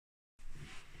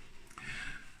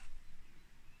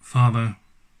Father,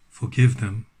 forgive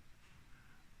them,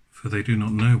 for they do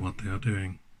not know what they are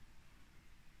doing.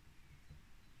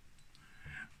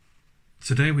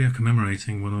 Today we are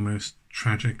commemorating one of the most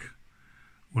tragic,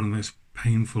 one of the most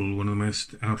painful, one of the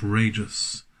most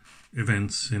outrageous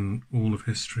events in all of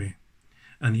history,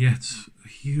 and yet a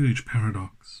huge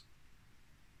paradox.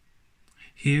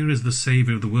 Here is the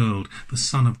Saviour of the world, the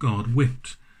Son of God,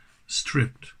 whipped,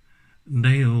 stripped,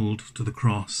 nailed to the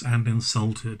cross and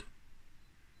insulted.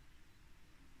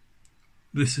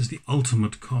 This is the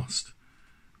ultimate cost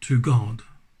to God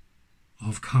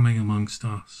of coming amongst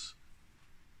us.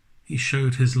 He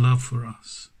showed his love for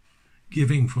us,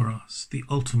 giving for us the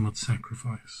ultimate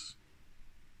sacrifice.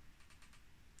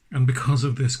 And because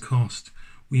of this cost,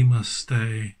 we must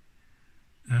stay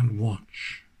and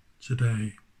watch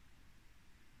today.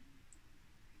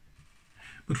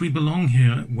 But we belong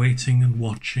here waiting and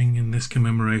watching in this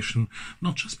commemoration,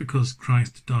 not just because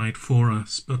Christ died for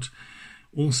us, but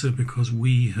also because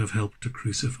we have helped to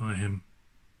crucify him.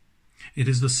 It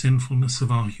is the sinfulness of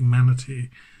our humanity,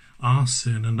 our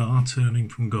sin and our turning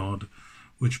from God,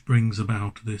 which brings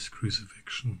about this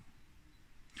crucifixion.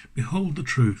 Behold the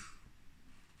truth.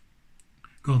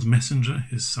 God's messenger,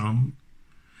 his Son,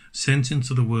 sent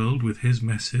into the world with his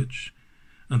message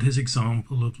and his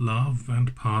example of love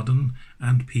and pardon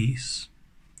and peace,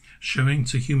 showing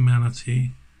to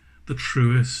humanity the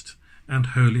truest and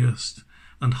holiest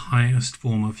and highest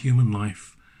form of human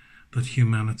life that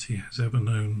humanity has ever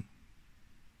known.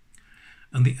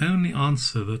 And the only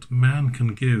answer that man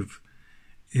can give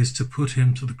is to put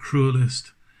him to the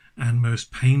cruelest and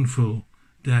most painful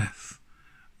death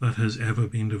that has ever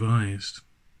been devised.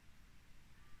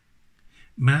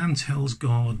 Man tells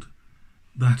God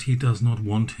that he does not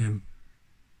want him.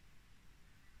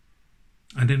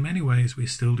 And in many ways we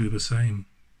still do the same.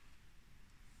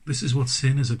 This is what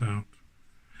sin is about,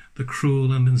 the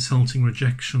cruel and insulting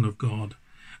rejection of God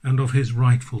and of his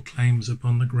rightful claims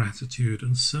upon the gratitude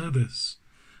and service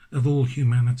of all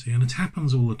humanity. And it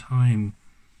happens all the time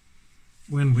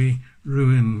when we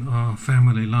ruin our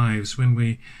family lives, when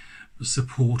we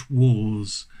support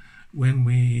wars, when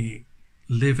we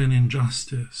live in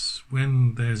injustice,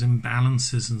 when there's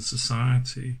imbalances in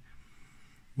society,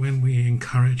 when we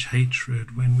encourage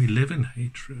hatred, when we live in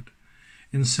hatred.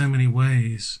 In so many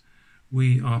ways,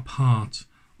 we are part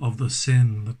of the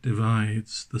sin that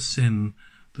divides, the sin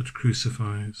that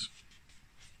crucifies.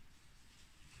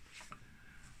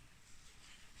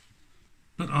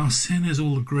 But our sin is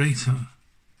all the greater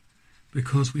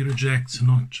because we reject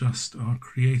not just our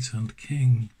Creator and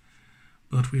King,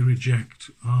 but we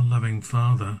reject our loving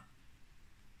Father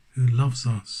who loves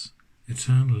us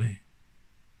eternally.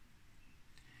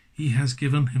 He has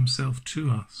given himself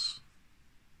to us,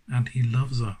 and he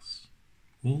loves us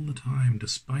all the time,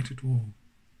 despite it all.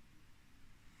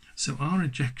 So our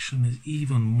rejection is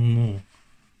even more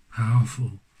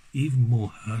powerful, even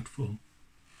more hurtful.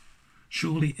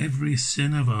 Surely every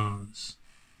sin of ours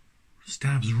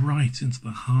stabs right into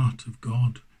the heart of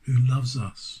God who loves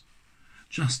us,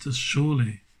 just as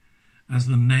surely as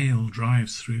the nail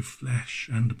drives through flesh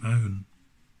and bone.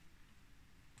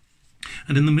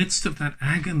 And in the midst of that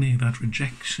agony, that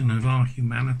rejection of our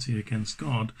humanity against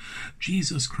God,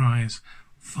 Jesus cries,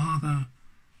 "Father,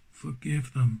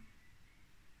 forgive them,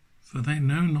 for they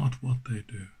know not what they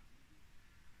do."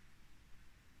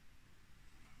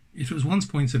 It was once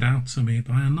pointed out to me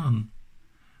by a nun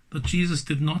that Jesus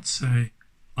did not say,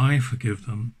 "I forgive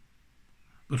them,"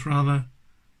 but rather,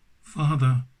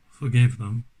 "Father, forgive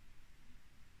them."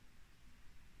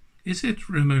 Is it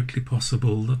remotely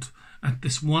possible that at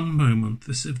this one moment,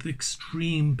 this of the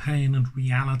extreme pain and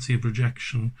reality of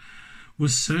rejection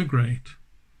was so great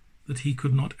that he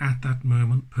could not at that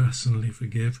moment personally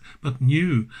forgive, but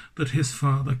knew that his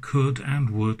Father could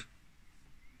and would?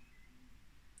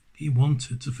 He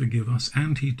wanted to forgive us,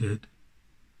 and he did.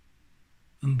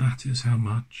 And that is how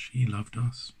much he loved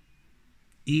us,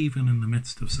 even in the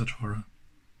midst of such horror.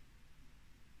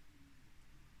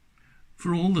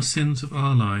 For all the sins of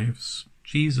our lives,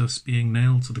 Jesus being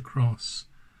nailed to the cross,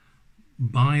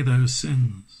 by those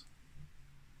sins,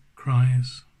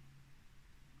 cries,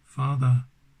 "Father,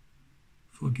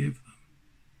 forgive them."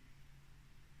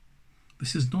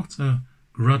 This is not a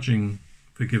grudging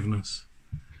forgiveness.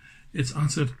 It's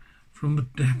uttered from the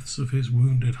depths of his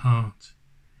wounded heart,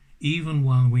 even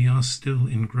while we are still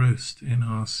engrossed in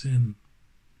our sin.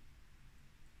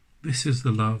 This is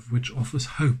the love which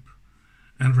offers hope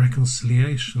and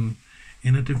reconciliation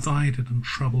in a divided and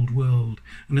troubled world,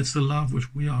 and it's the love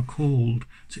which we are called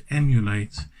to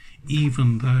emulate,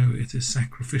 even though it is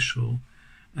sacrificial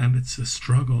and it's a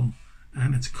struggle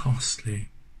and it's costly.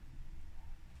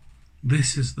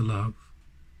 This is the love,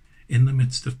 in the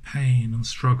midst of pain and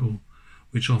struggle,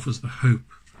 which offers the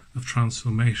hope of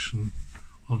transformation,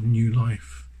 of new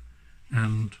life,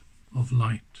 and of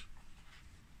light.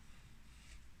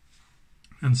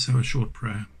 And so a short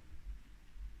prayer.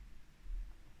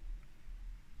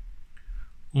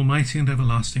 Almighty and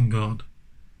everlasting God,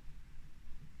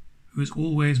 who is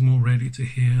always more ready to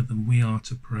hear than we are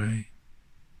to pray,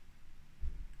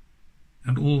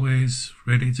 and always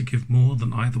ready to give more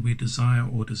than either we desire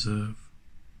or deserve,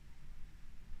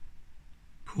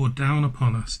 pour down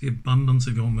upon us the abundance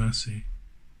of your mercy,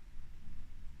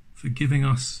 forgiving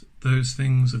us those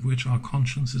things of which our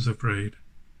conscience is afraid,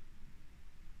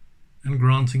 and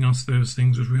granting us those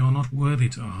things which we are not worthy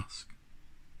to ask,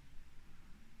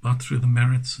 but through the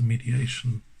merits and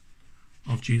mediation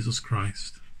of Jesus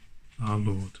Christ, our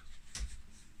Lord.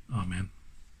 Amen.